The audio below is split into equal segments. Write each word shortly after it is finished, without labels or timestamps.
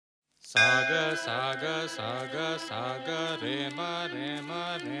Saga, saga, saga, saga, re ma, re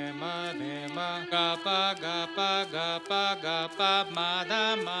ma, re ma, re ma. Ga pa, ga pa, ga pa, ga pa.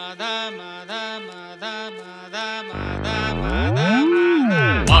 Mada, mada, mada, mada, mada, mada, mada,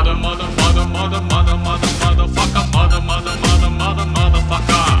 mada. Mada, mada, mada, mada, mada, mada, Faka. Mada, mada, mada, mada, mada,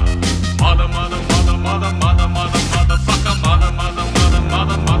 Faka. Mada, mada, mada, mada, mada, mada, mada, Faka. Mada, mada, mada,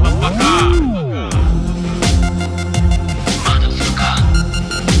 mada, mada, Faka.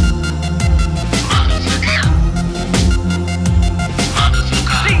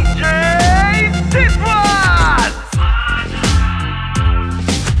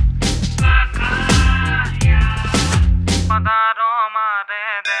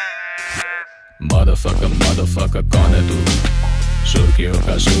 Motherfucker, कौन है तू? सुर्खियों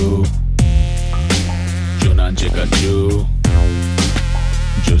का सू, चुनांचे का चू,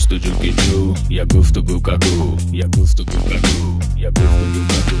 जुस्तुजू की जू, या गुफ्तगू का गू, या गुफ्तगू का गू, या गुफ्तगू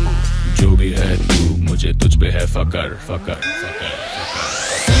का गू। जो भी है तू, मुझे तुझ पे है फकर, फकर, फकर, फकर।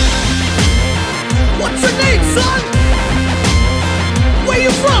 What's your name, son? Where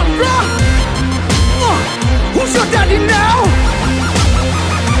you from, bro? Who's your daddy now?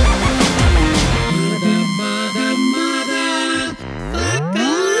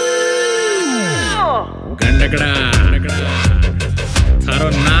 गंडकड़ा, थारो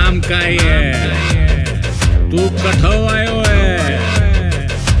नाम का ही है, तू कठो आयो है,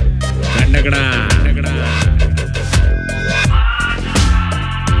 गंडकड़ा।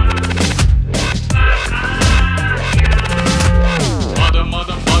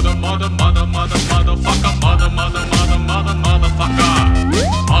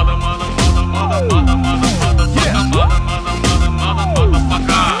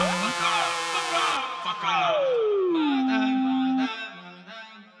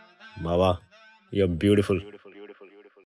 Mava, you're beautiful.